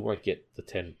 you still won't get the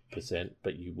 10%,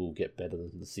 but you will get better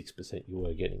than the 6% you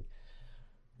were getting.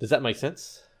 Does that make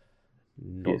sense?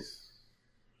 Yes.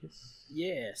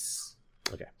 Yes.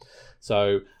 Okay.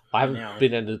 So I haven't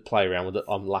been able to play around with it.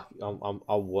 I'm lucky.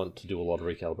 I want to do a lot of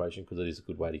recalibration, because it is a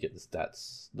good way to get the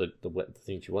stats, the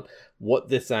things you want. What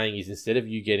they're saying is, instead of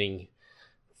you getting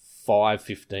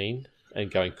 515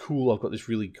 and going, cool, I've got this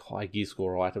really high gear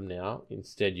score item now,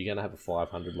 instead you're going to have a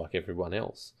 500 like everyone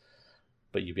else.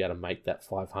 But you'll be able to make that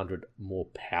 500 more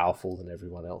powerful than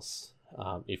everyone else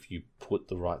if you put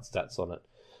the right stats on it.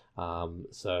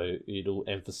 So it'll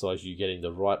emphasize you getting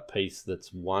the right piece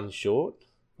that's one short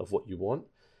of what you want,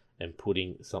 and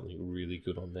putting something really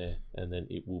good on there, and then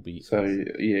it will be. So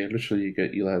yeah, literally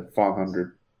you'll have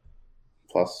 500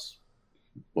 plus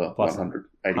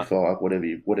 185,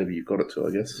 whatever you've got it to, I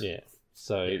guess. Yeah.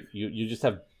 So you just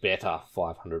have better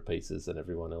 500 pieces than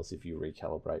everyone else if you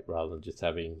recalibrate, rather than just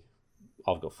having,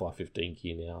 I've got 515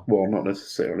 gear now. Well, not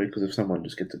necessarily, because if someone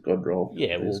just gets a god roll,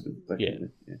 better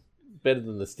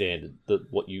than the standard,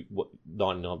 what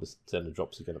 99% of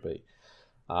drops are going to be.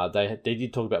 They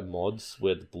did talk about mods,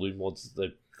 where the blue mods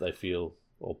they feel,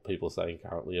 or people are saying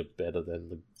currently, are better than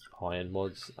the high end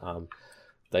mods.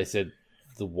 They said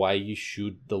the way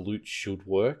the loot should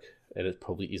work, and it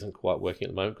probably isn't quite working at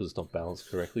the moment because it's not balanced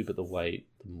correctly, but the way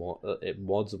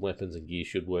mods and weapons and gear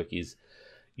should work is,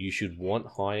 you should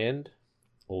want high end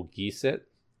or gear set,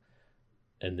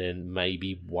 and then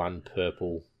maybe one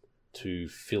purple to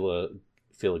fill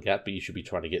fill a gap, but you should be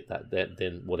trying to get that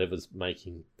then whatever's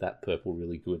making that purple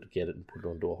really good, get it and put it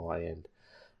onto a high end.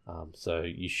 So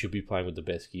you should be playing with the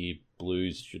best gear.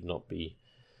 Blues should not be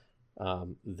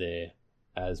there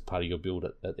as part of your build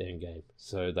at the end game.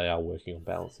 So they are working on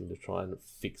balancing to try and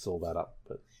fix all that up.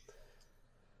 But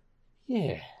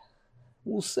yeah,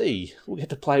 we'll see. We'll get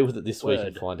to play with it this week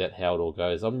and find out how it all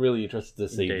goes. I'm really interested to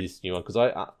see this new one because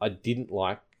I didn't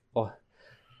like.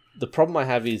 The problem I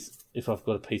have is if I've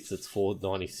got a piece that's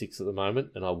 496 at the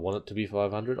moment and I want it to be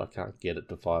 500, I can't get it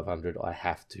to 500. I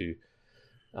have to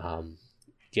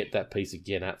get that piece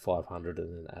again at 500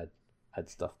 and then add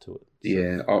stuff to it. So,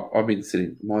 yeah, I've been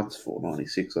sitting. Mine's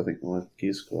 496. I think my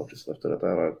gear score. I've just left it at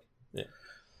that.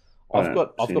 I've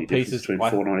got pieces between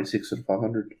 496 and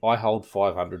 500. I hold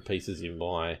 500 pieces in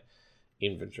my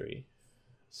inventory,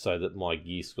 so that my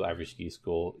average gear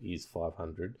score is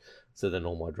 500. So then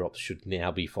all my drops should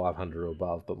now be 500 or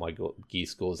above, but my gear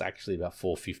score is actually about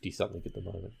 450 something at the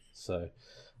moment. So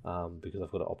because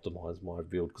I've got to optimize my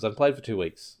build because I've played for 2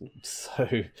 weeks.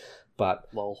 So, but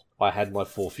I had my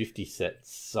 450 set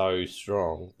so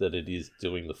strong that it is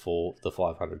doing the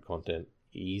 500 content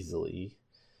easily.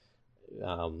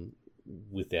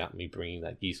 Without me bringing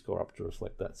that gear score up to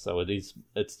reflect that. So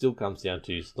it still comes down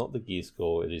to, it's not the gear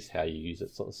score, it is how you use it.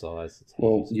 It's not the size.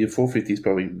 Well, your 450 is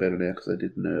probably even better now because they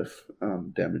did nerf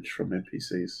damage from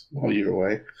NPCs while you're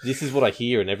away. This is what I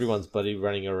hear, and everyone's bloody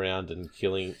running around and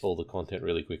killing all the content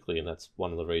really quickly, and that's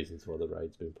one of the reasons why the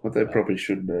raid's been What they probably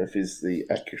should nerf is the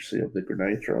accuracy of the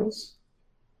grenade throwers.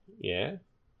 Yeah?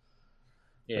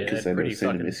 Yeah, Because they're they pretty never seem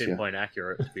to fucking miss you. pinpoint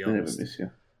accurate, to be They never honest. miss you.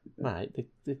 Mate,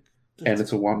 And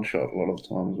it's a one-shot a lot of the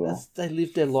time as well. they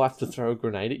live their life to throw a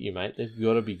grenade at you, mate. They've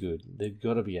got to be good. They've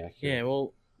got to be accurate. Yeah,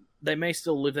 well, they may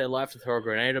still live their life to throw a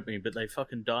grenade at me, but they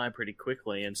fucking die pretty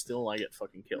quickly, and still I get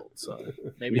fucking killed. So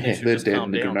maybe they Yeah, should they're just dead calm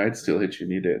and the down. grenade still hits you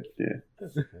and you're dead. Yeah.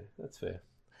 That's fair.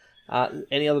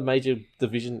 Any other major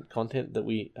Division content that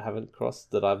we haven't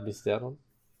crossed that I've missed out on?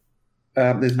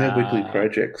 There's now weekly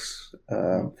projects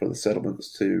for the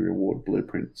settlements to reward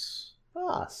blueprints.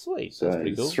 Ah, sweet. So That's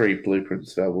pretty cool. there's 3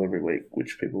 blueprints available every week,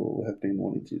 which people have been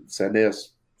wanting to. So now,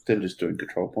 instead of just doing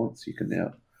control points, you can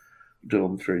now do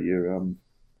them through your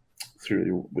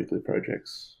weekly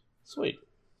projects. Sweet.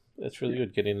 That's really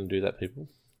good. Get in and do that, people.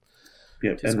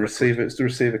 Yeah, and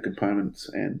receiver components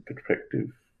and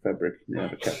protective fabric now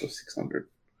have a cap of 600.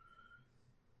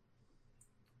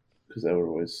 Because they were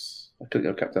always, I think they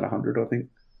were capped at 100, I think.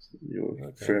 So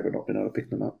you've forever not been able to pick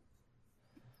them up.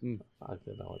 I've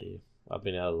got no idea. I've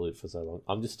been out of the loop for so long.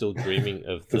 I'm just still dreaming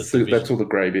of the That's all the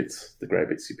grey bits. The grey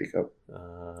bits you pick up.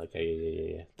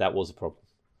 Okay, yeah. That was a problem.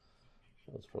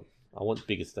 I want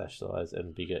bigger stash size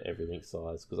and bigger everything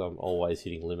size because I'm always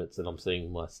hitting limits and I'm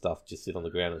seeing my stuff just sit on the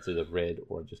ground. It's either red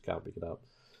or I just can't pick it up.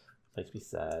 Makes me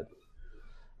sad.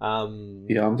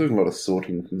 Yeah, I'm doing a lot of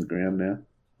sorting from the ground now.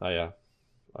 Oh yeah,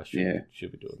 I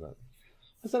should be doing that.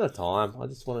 I just don't have time. I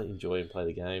just want to enjoy and play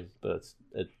the game, but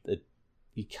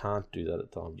you can't do that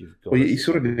at times. You've got. Well, you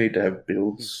sort of need to have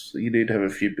builds. You need to have a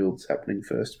few builds happening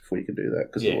first before you can do that,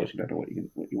 because otherwise you don't know what you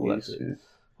use. Yeah.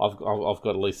 I've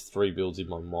got at least 3 builds in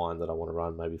my mind that I want to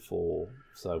run, maybe 4.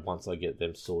 So once I get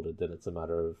them sorted, then it's a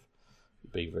matter of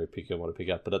being very picky on what to pick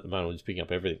up. But at the moment, I'm just picking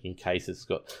up everything in case it's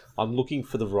got. I'm looking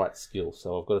for the right skill,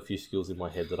 so I've got a few skills in my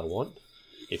head that I want.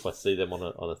 If I see them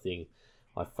on a thing,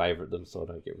 I favourite them so I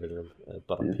don't get rid of them.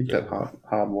 But I think that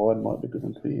hard wide might be a good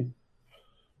one for you.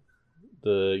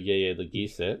 The gear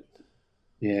set.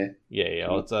 Yeah.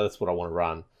 That's what I want to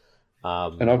run.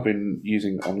 And I've been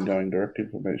using ongoing directive.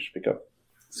 I managed to pick up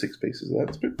 6 pieces of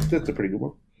that. That's a pretty good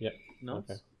one. Yep. Nice.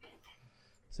 Okay.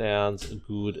 Sounds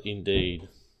good indeed.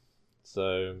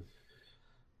 So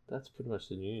that's pretty much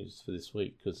the news for this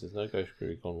week because there's no Ghost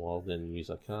Recon Wildland news.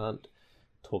 I can't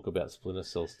talk about Splinter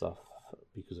Cell stuff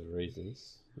because of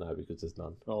reasons. No, because there's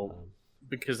none. Oh,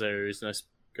 because there is no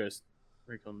Ghost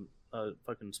Recon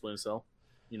fucking Splinter Cell.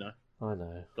 You know. I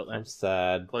know. Got that. I'm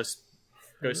sad. Close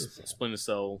Ghost Splinter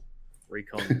Cell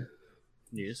Recon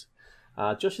news.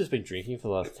 Josh has been drinking for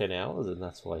the last 10 hours and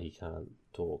that's why he can't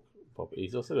talk properly.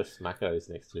 He's also got Smackos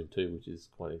next to him too, which is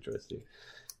quite interesting.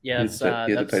 Yeah,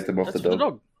 You had to take them off that's the for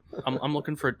dog. I'm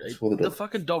looking for for the the dog.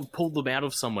 fucking dog pulled them out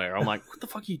of somewhere. I'm like, what the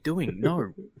fuck are you doing?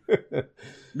 No.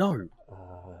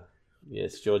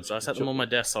 Yes, George. So I set them on my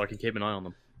desk so I could keep an eye on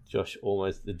them. Josh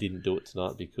almost didn't do it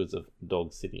tonight because of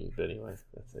dog sitting, but anyway,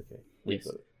 that's okay. Yes.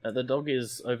 The dog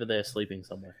is over there sleeping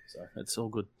somewhere, so it's all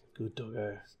good. Good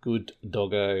doggo. Good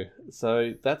doggo.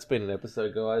 So that's been an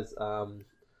episode, guys.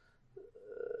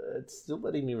 It's still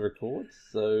letting me record,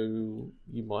 so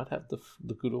you might have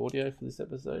the good audio for this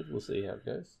episode. We'll see how it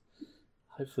goes.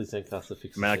 hopefully Zencaster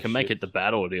fixes. I mean, I can make it the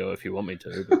bad audio if you want me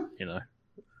to, but you know.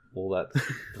 Well, that's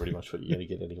pretty much what you're going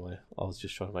to get anyway. I was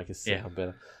just trying to make it sound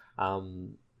better.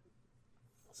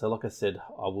 So, like I said,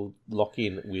 I will lock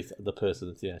in with the person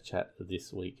that's in our chat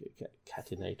this week,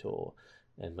 Catinator,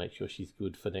 and make sure she's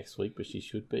good for next week, but she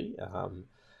should be.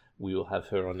 We will have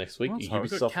her on next week.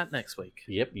 We've got Cat next week.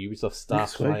 Yep, Ubisoft star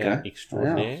Next week, player eh?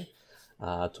 extraordinaire.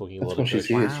 Talking a That's lot why of she's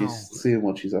Ghost here. She's seeing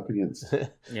what she's up against.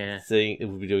 Yeah.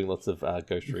 We'll be doing lots of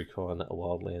Ghost Recon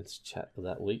Wildlands chat for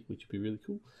that week, which would be really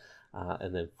cool.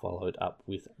 And then followed up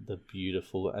with the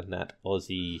beautiful Nat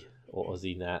Aussie, or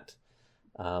Aussie Nat,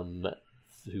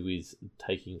 who is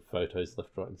taking photos left,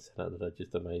 right, and centre that are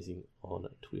just amazing on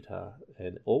Twitter,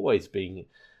 and always being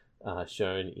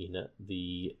shown in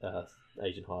the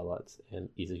Asian highlights, and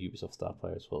is a Ubisoft star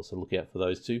player as well. So look out for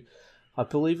those two. I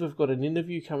believe we've got an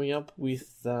interview coming up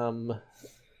with some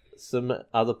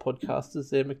other podcasters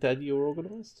there, McDad, you're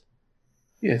organised?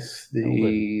 Yes,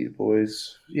 the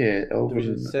boys,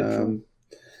 Division Central. Elvin,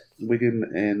 Wigan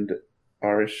and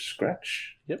Irish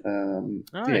Scratch. Yep.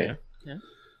 Yeah.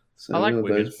 So I like all of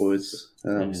Wigan. those boys.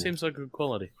 Seems like good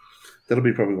quality. That'll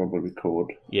be probably one we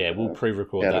record. Yeah, we'll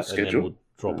pre-record out of that and then schedule. we'll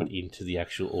drop it into the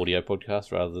actual audio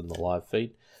podcast rather than the live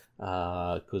feed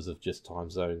because of just time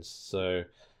zones. So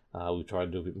we'll try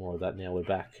and do a bit more of that now we're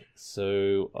back.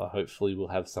 So hopefully we'll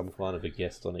have some kind of a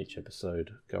guest on each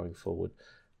episode going forward.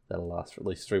 That'll last for at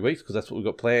least 3 weeks because that's what we've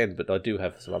got planned, but I do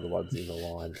have some other ones in the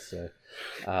line. So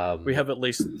We have at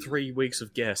least 3 weeks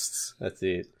of guests. that's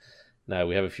it. No,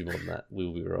 we have a few more than that.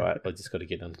 We'll be right. I just got to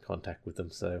get in contact with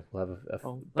them, so we'll have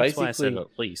That's why I said at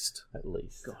least. At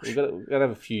least. Gosh. We're gonna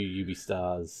have a few UB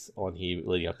stars on here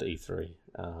leading up to E3,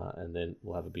 and then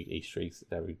we'll have a big Easter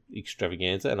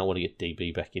extravaganza, and I want to get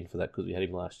DB back in for that because we had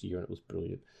him last year and it was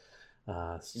brilliant.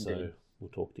 So Indeed. we'll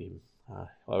talk to him. I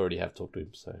already have talked to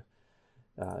him, so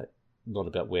not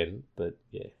about when, but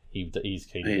yeah, he's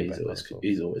keen to get back on as well.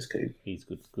 He's always keen. He's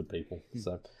good people.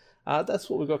 So that's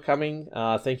what we've got coming.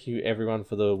 Thank you everyone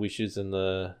for the wishes and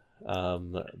the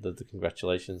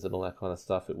congratulations and all that kind of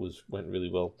stuff. Went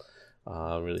really well.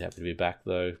 Really happy to be back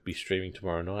though. Be streaming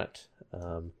tomorrow night.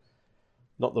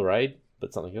 Not the raid,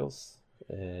 but something else.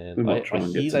 And We might try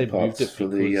and get some parts for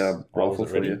the I rifle wasn't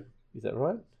for ready. you. Is that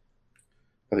right?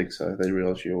 I think so. They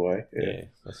realise you're away. Yeah,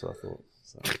 that's what I thought.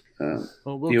 So.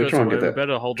 Well, we'll Yeah, we'll go try and to get we that-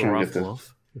 better hold the try and get rifle that-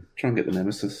 off. Try and get the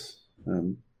Nemesis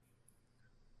if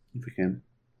we can.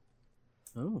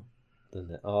 Oh.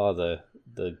 The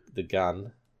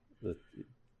gun.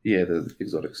 Yeah, the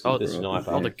exotic Oh, stuff. the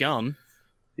sniper. the gun?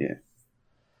 Yeah.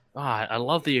 I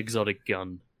love the exotic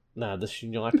gun. No, the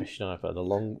sniper, the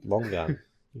long gun.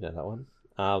 You know that one.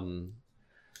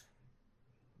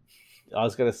 I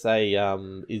was going to say,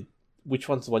 which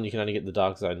one's the one you can only get in the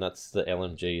Dark Zone? That's the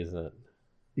LMG, isn't it?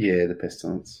 Yeah, the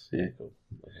Pestilence. Yeah. Cool.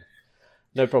 Okay.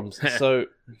 No problems. So,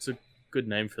 It's a good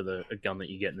name for a gun that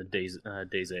you get in the DZ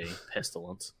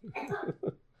Pestilence.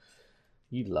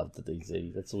 you love the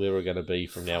DZ. That's where we're going to be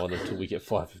from now on until we get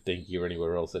 515 gear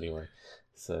anywhere else anyway.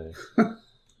 So,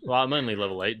 Well, I'm only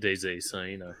level 8 DZ, so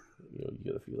you know. you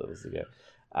got a few levels to go.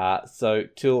 So,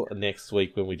 till next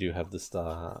week when we do have the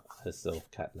star herself,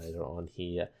 Catnator, on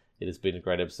here. It has been a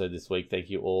great episode this week.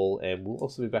 Thank you all. And we'll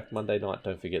also be back Monday night.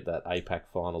 Don't forget that APAC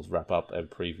Finals wrap-up and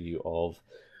preview of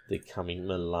the coming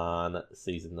Milan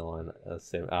Season 9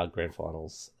 Grand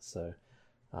Finals. So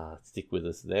stick with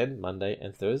us then, Monday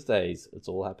and Thursdays. It's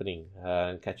all happening.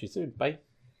 Catch you soon. Bye.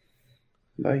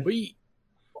 Bye.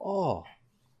 Oh.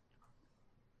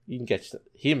 You can catch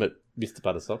him at Mr.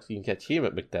 Buttersocks. You can catch him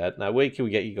at McDad. Now, where can we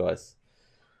get you guys?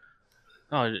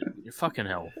 Oh, you fucking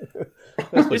hell.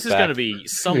 This This is going to be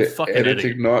some Yeah, fucking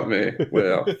editing editing. nightmare.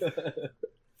 Wow.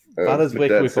 Butters, where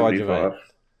can we McDad find you, mate? 75.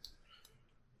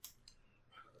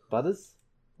 Butters,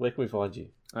 where can we find you?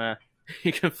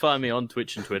 You can find me on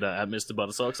Twitch and Twitter at Mr.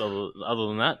 Buttersocks. Other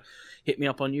than that, hit me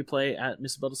up on Uplay at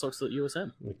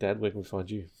MrButtersocks.usm. McDad, where can we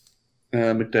find you?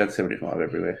 McDad 75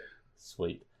 everywhere.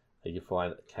 Sweet. You can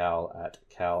find Cal at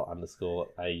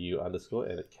Cal_AU_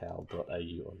 and at Cal.au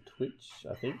on Twitch,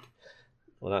 I think.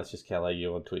 Well, no, it's just Cal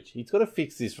AU on Twitch. He's got to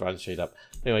fix this run sheet up.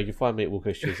 Anyway, you can find me at Wilco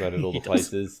Shieldzone at all the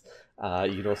places.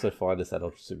 You can also find us at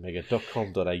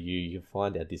ultrasupermega.com.au. You can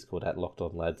find our Discord at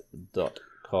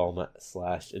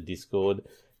lockedonlads.com/Discord. You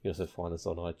can also find us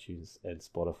on iTunes and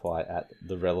Spotify at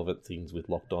the relevant things with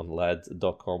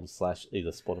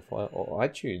lockedonlads.com/either Spotify or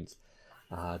iTunes.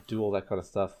 Do all that kind of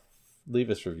stuff. Leave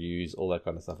us reviews, all that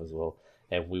kind of stuff as well.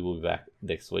 And we will be back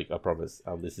next week, I promise.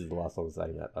 This is the last time I'm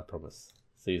saying that, I promise.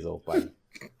 See you all. Bye.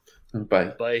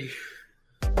 Bye. Bye.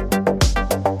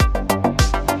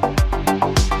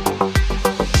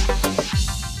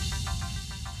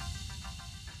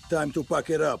 Time to pack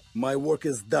it up. My work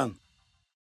is done.